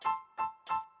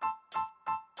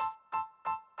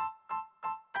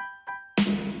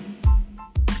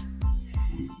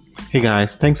Hey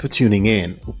guys, thanks for tuning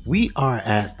in. We are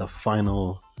at the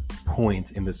final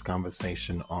point in this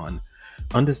conversation on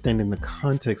understanding the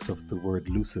context of the word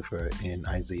Lucifer in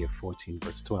Isaiah 14,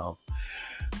 verse 12.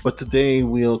 But today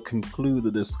we'll conclude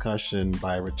the discussion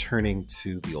by returning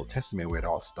to the Old Testament where it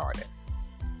all started,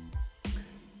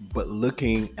 but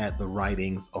looking at the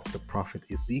writings of the prophet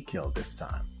Ezekiel this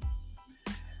time.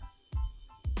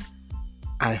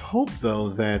 I hope, though,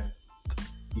 that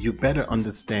you better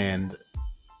understand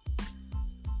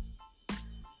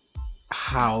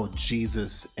how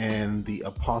Jesus and the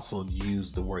apostle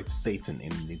used the word Satan in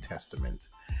the New Testament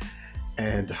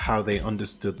and how they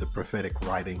understood the prophetic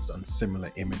writings on similar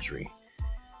imagery.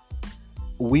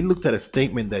 We looked at a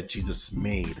statement that Jesus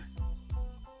made.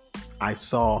 I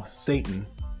saw Satan,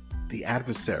 the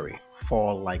adversary,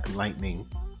 fall like lightning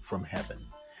from heaven.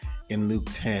 In Luke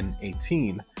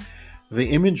 10:18,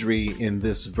 the imagery in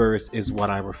this verse is what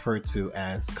I refer to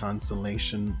as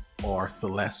consolation or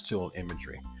celestial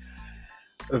imagery.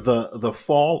 The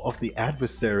fall of the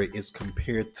adversary is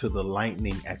compared to the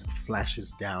lightning as it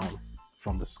flashes down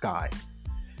from the sky.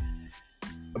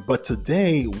 But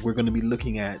today we're going to be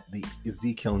looking at the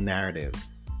Ezekiel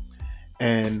narratives.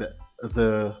 And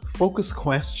the focus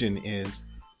question is,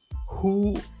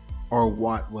 who or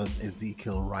what was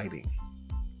Ezekiel writing?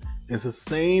 It's the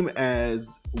same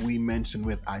as we mentioned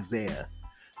with Isaiah.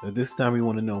 This time we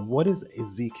want to know, what is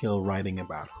Ezekiel writing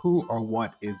about? Who or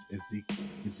what is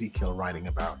Ezekiel writing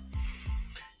about?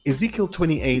 Ezekiel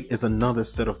 28 is another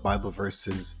set of Bible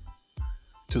verses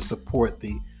to support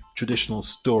the traditional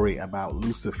story about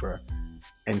Lucifer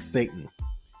and Satan,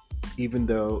 even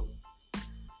though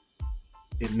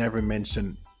it never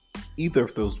mentioned either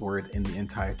of those words in the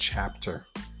entire chapter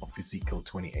of Ezekiel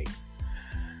 28.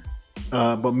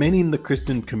 But many in the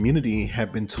Christian community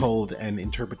have been told an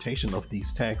interpretation of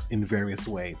these texts in various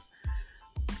ways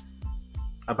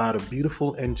about a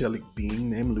beautiful angelic being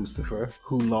named Lucifer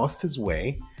who lost his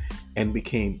way and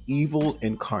became evil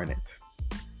incarnate.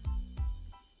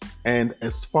 And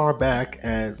as far back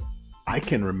as I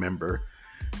can remember,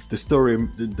 the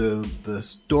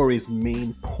story's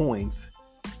main points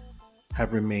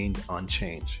have remained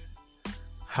unchanged.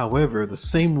 However, the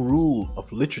same rule of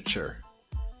literature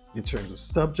in terms of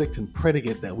subject and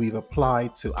predicate that we've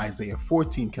applied to Isaiah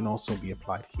 14 can also be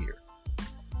applied here.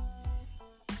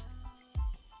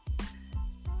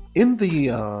 In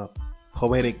the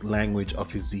poetic language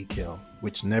of Ezekiel,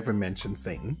 which never mentioned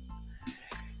Satan,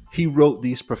 he wrote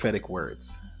these prophetic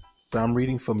words. So I'm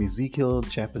reading from Ezekiel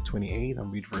chapter 28.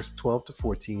 I'm reading verse 12 to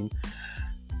 14,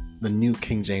 the New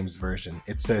King James Version.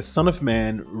 It says, Son of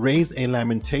man, raise a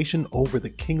lamentation over the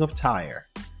king of Tyre,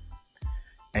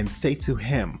 and say to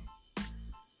him,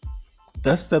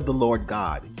 Thus said the Lord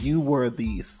God, you were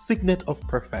the signet of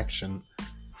perfection,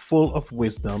 full of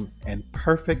wisdom and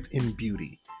perfect in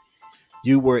beauty.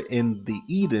 You were in the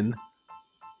Eden,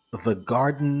 the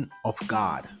garden of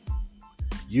God.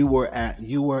 You were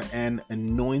an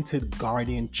anointed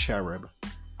guardian cherub.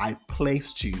 I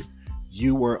placed you.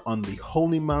 You were on the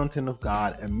holy mountain of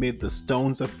God, amid the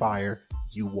stones of fire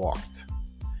you walked.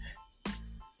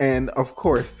 And of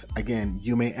course, again,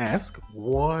 you may ask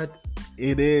what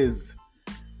is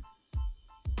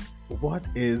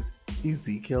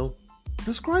Ezekiel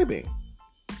describing?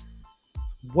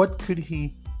 What could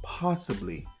he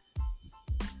possibly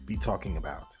be talking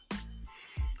about?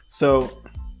 So,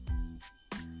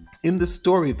 in the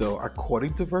story, though,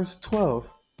 according to verse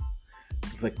 12,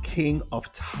 the king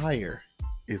of Tyre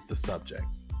is the subject.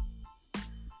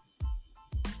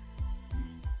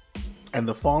 And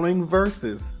the following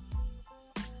verses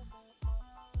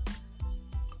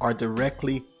are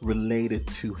directly related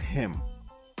to him,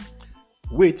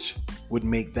 which would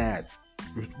make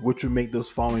those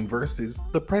following verses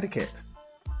the predicate.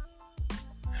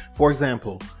 For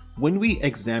example, when we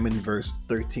examine verse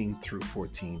 13 through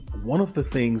 14, one of the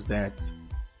things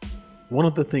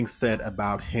said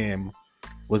about him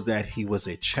was that he was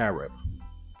a cherub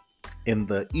in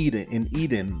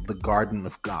Eden, the garden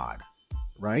of God,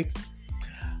 right?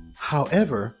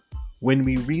 However, when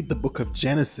we read the book of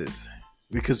Genesis,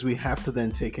 because we have to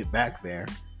then take it back there,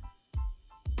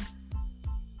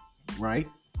 right?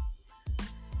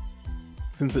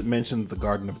 Since it mentions the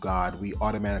garden of God, we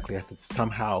automatically have to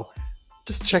somehow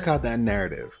just check out that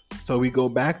narrative. So we go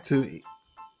back to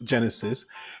Genesis,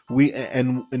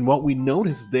 and what we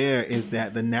notice there is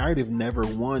that the narrative never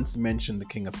once mentioned the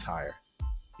king of Tyre.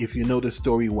 If you know the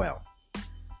story well,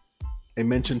 it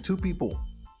mentioned two people,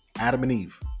 Adam and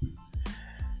Eve.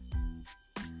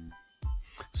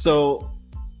 So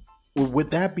with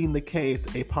that being the case,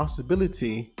 a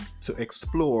possibility to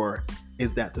explore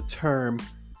is that the term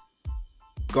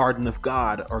Garden of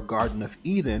God or Garden of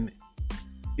Eden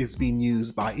is being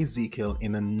used by Ezekiel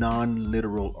in a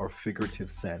non-literal or figurative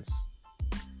sense.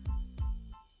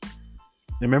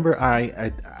 Remember,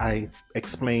 I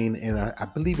explained in I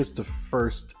believe it's the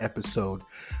first episode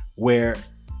where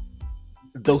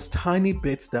those tiny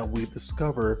bits that we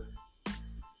discover,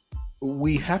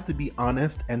 we have to be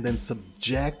honest and then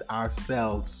subject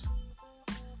ourselves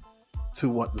to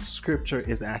what the scripture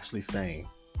is actually saying.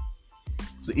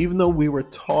 So even though we were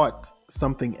taught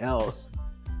something else,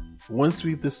 once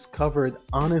we've discovered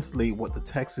honestly what the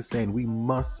text is saying, we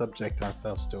must subject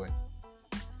ourselves to it.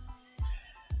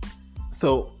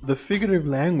 So the figurative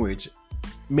language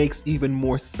makes even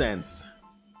more sense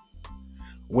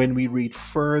when we read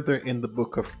further in the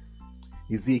book of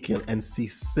Ezekiel and see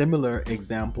similar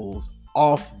examples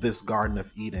of this Garden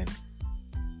of Eden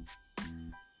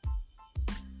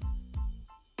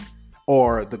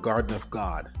or the Garden of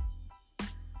God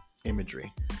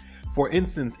imagery. For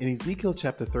instance, in Ezekiel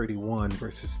chapter 31,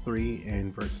 verses 3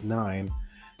 and verse 9,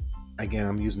 again,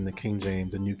 I'm using the King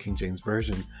James, the New King James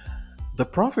Version, the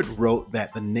prophet wrote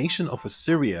that the nation of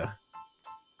Assyria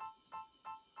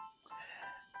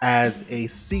as a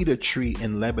cedar tree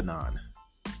in Lebanon.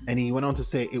 And he went on to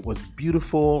say it was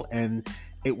beautiful and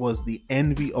it was the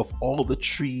envy of all the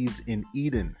trees in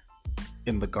Eden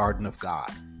in the Garden of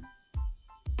God.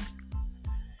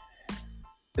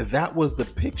 That was the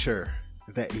picture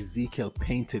that Ezekiel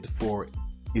painted for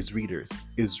his readers,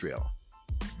 Israel.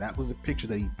 That was the picture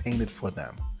that he painted for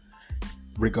them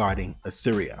regarding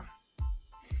Assyria.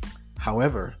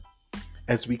 However,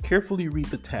 as we carefully read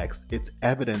the text, it's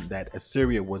evident that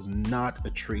Assyria was not a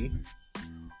tree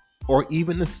or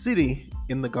even a city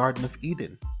in the Garden of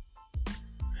Eden.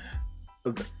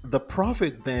 The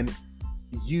prophet then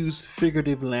used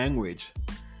figurative language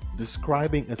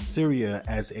describing Assyria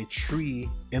as a tree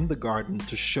in the garden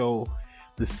to show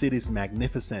the city's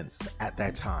magnificence at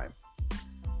that time.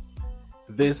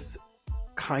 This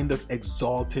kind of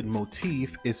exalted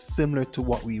motif is similar to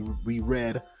what we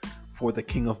read for the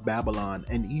king of Babylon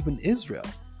and even Israel.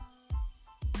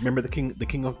 Remember the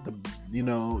king of the,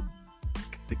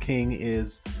 the king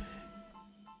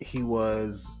he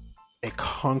was a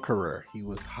conqueror. He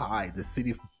was high. The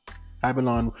city of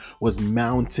Babylon was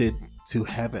mounted to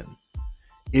heaven.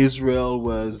 Israel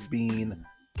was being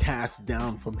cast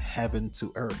down from heaven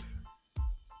to earth.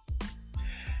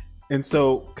 And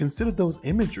so consider those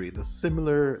imagery,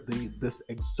 this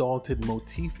exalted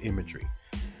motif imagery.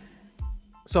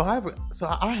 So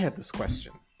I have this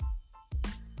question.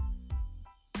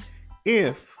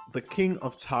 If the king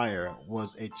of Tyre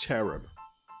was a cherub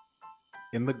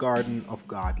in the Garden of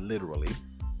God, literally,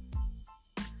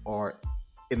 or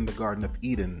in the Garden of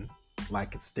Eden,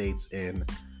 like it states in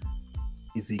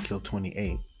Ezekiel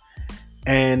 28,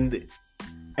 and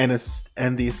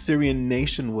the Assyrian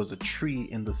nation was a tree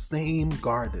in the same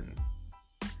garden,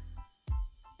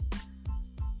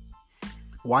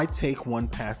 why take one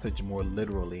passage more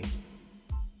literally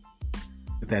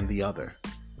than the other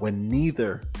when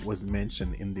neither was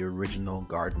mentioned in the original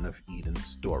Garden of Eden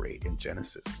story in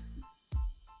Genesis?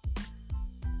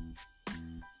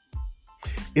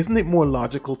 Isn't it more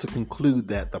logical to conclude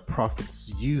that the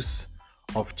prophet's use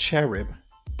of cherub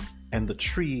and the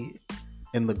tree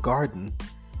in the garden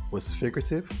was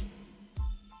figurative?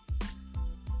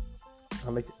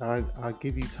 I'll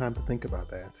give you time to think about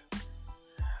that.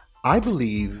 I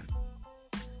believe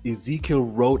Ezekiel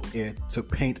wrote it to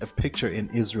paint a picture in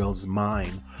Israel's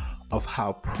mind of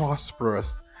how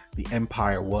prosperous the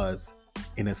empire was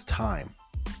in his time.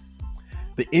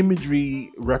 The imagery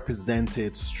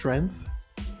represented strength,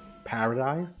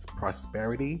 paradise,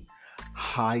 prosperity,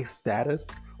 high status,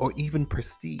 or even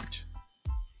prestige.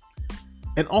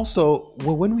 And also,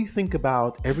 when we think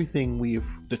about everything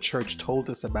the church told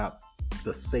us about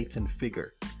the Satan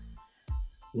figure,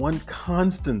 one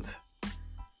constant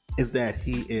is that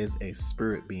he is a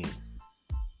spirit being.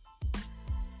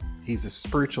 He's a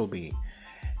spiritual being.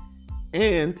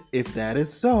 And if that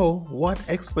is so, what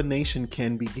explanation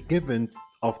can be given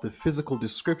of the physical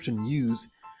description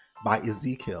used by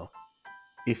Ezekiel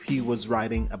if he was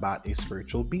writing about a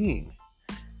spiritual being?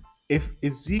 If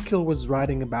Ezekiel was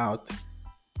writing about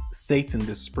Satan,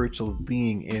 the spiritual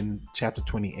being, in chapter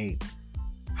 28,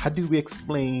 how do we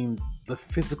explain the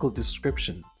physical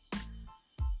descriptions?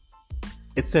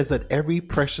 It says that every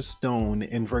precious stone,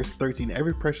 in verse 13,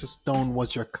 every precious stone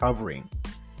was your covering.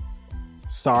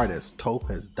 Sardis,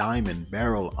 topaz, diamond,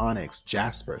 beryl, onyx,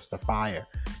 jasper, sapphire,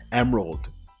 emerald,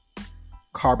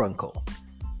 carbuncle.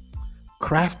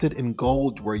 Crafted in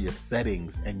gold were your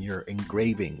settings and your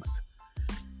engravings.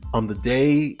 On the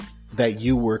day that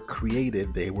you were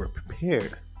created, they were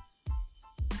prepared.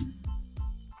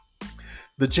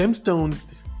 The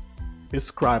gemstones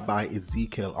described by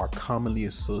Ezekiel are commonly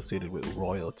associated with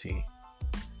royalty,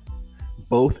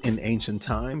 both in ancient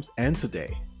times and today,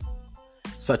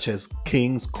 such as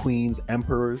kings, queens,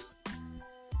 emperors,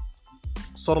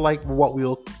 sort of like what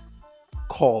we'll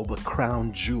call the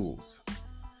crown jewels.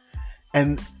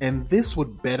 And this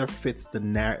would better fits the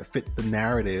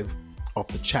narrative of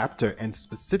the chapter, and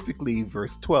specifically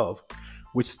verse 12,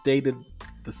 which stated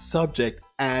the subject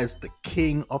as the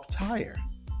king of Tyre.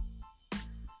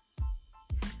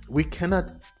 We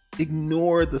cannot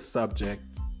ignore the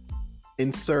subject,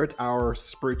 insert our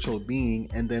spiritual being,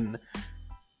 and then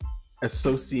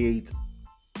associate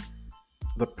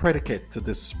the predicate to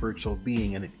this spiritual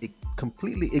being, and it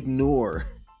completely ignore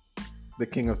the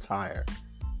king of Tyre.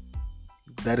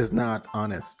 That is not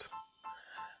honest.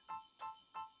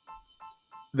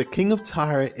 The king of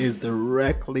Tyre is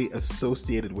directly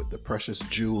associated with the precious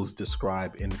jewels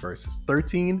described in verses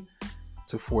 13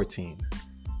 to 14.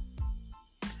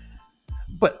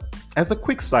 But as a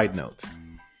quick side note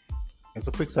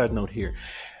here,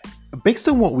 based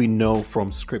on what we know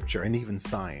from scripture and even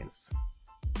science,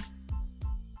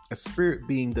 a spirit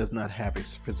being does not have a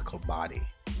physical body,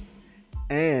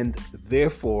 and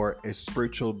therefore a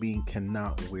spiritual being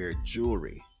cannot wear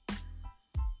jewelry.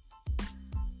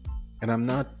 And I'm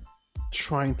not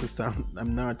trying to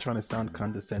sound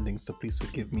condescending, so please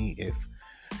forgive me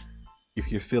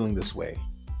if you're feeling this way.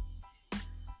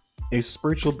 A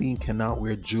spiritual being cannot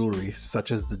wear jewelry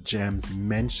such as the gems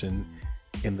mentioned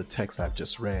in the text I've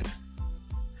just read.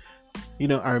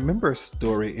 I remember a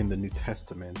story in the New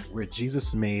Testament where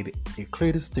Jesus made a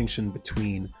clear distinction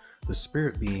between the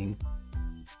spirit being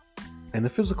and the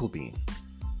physical being.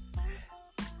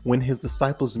 When his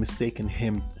disciples mistaken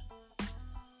him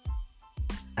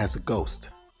as a ghost,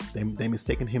 they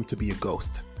mistaken him to be a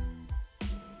ghost.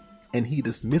 And he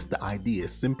dismissed the idea,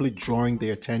 simply drawing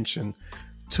their attention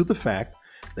to the fact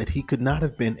that he could not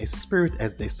have been a spirit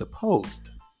as they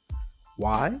supposed.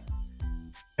 Why?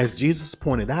 As Jesus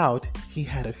pointed out, he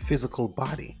had a physical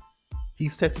body. He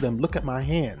said to them, "Look at my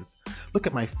hands, look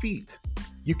at my feet.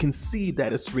 You can see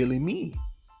that it's really me.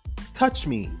 Touch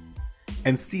me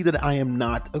and see that I am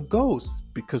not a ghost,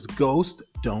 because ghosts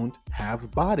don't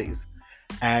have bodies,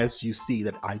 as you see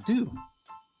that I do."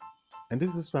 And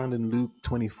this is found in Luke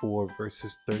 24,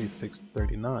 verses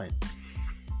 36-39.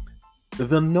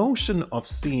 The notion of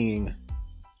seeing,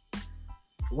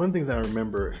 one of the things I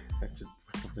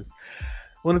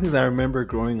remember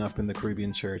growing up in the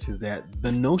Caribbean church is that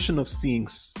the notion of seeing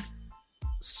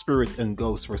spirit and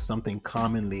ghosts were something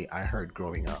commonly I heard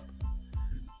growing up.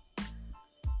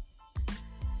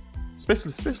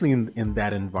 Especially in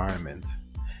that environment.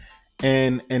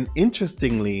 And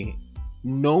interestingly,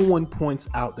 no one points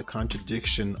out the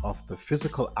contradiction of the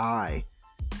physical eye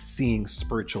seeing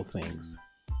spiritual things.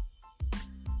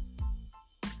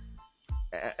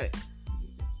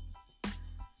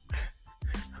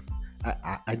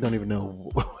 I don't even know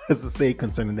what to say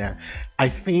concerning that. I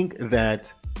think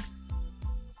that,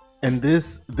 and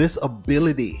this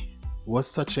ability was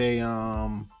such a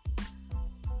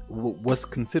was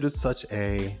considered such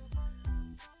a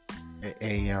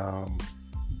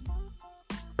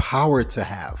power to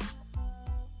have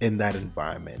in that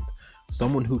environment.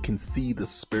 Someone who can see the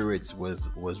spirits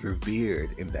was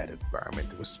revered in that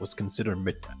environment. It was considered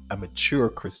a mature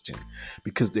Christian,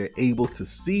 because they're able to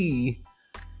see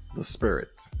the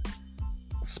spirits,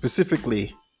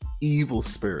 specifically evil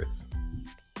spirits.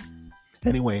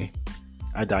 Anyway,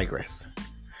 I digress.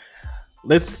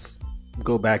 Let's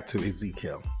go back to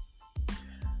Ezekiel.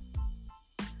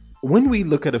 When we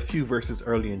look at a few verses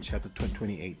early in chapter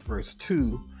 28, verse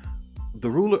 2, the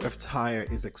ruler of Tyre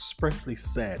is expressly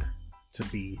said to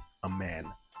be a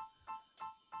man,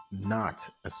 not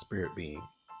a spirit being.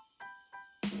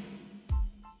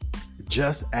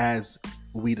 Just as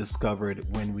we discovered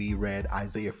when we read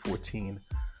Isaiah 14,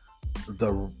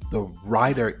 the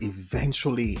writer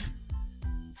eventually,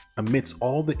 amidst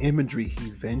all the imagery, he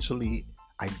eventually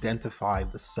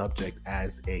identified the subject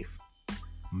as a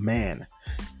man.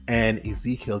 And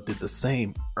Ezekiel did the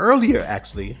same earlier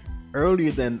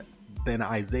than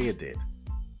Isaiah did.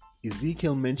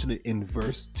 Ezekiel mentioned it in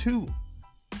verse 2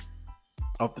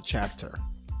 of the chapter.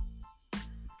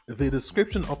 The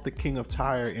description of the king of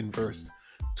Tyre in verse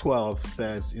 12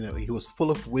 says, he was full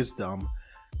of wisdom,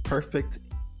 perfect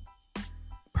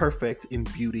in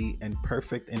beauty, and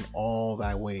perfect in all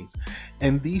thy ways.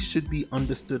 And these should be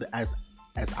understood as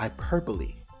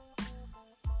hyperbole.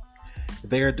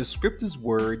 They are descriptive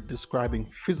words describing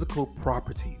physical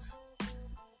properties.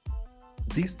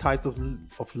 These types of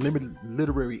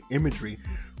literary imagery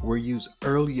were used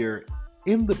earlier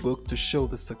in the book to show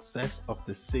the success of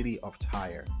the city of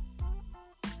Tyre.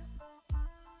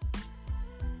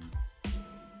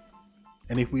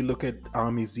 And if we look at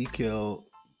Ezekiel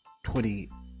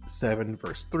 27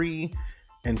 verse 3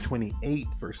 and 28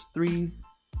 verse 3,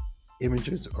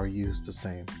 images are used the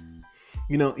same.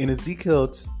 In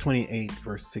Ezekiel 28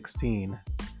 verse 16,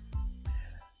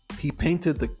 he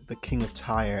painted the king of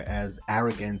Tyre as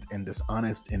arrogant and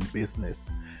dishonest in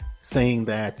business, saying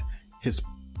that his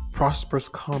prosperous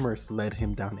commerce led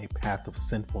him down a path of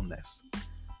sinfulness.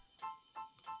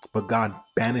 But God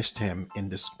banished him in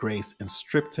disgrace and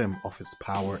stripped him of his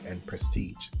power and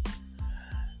prestige.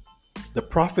 The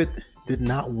prophet did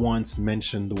not once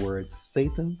mention the words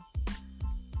Satan,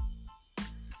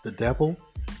 the devil,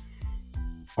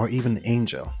 or even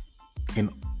angel in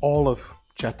all of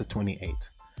chapter 28.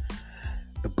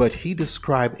 But he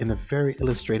described in a very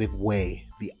illustrative way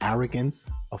the arrogance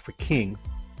of a king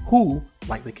who,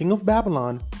 like the king of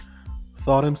Babylon,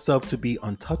 thought himself to be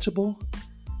untouchable,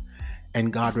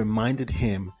 and God reminded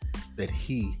him that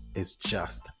he is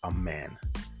just a man.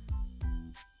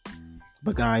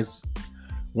 But guys,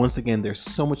 once again, there's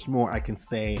so much more I can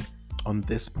say on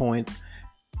this point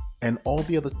and all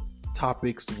the other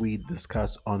topics we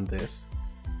discuss on this.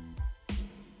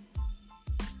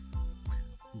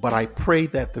 But I pray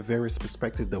that the various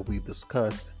perspectives that we've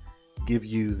discussed give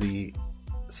you the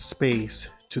space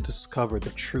to discover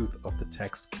the truth of the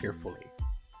text carefully.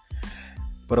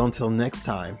 But until next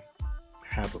time,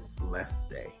 have a blessed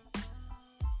day.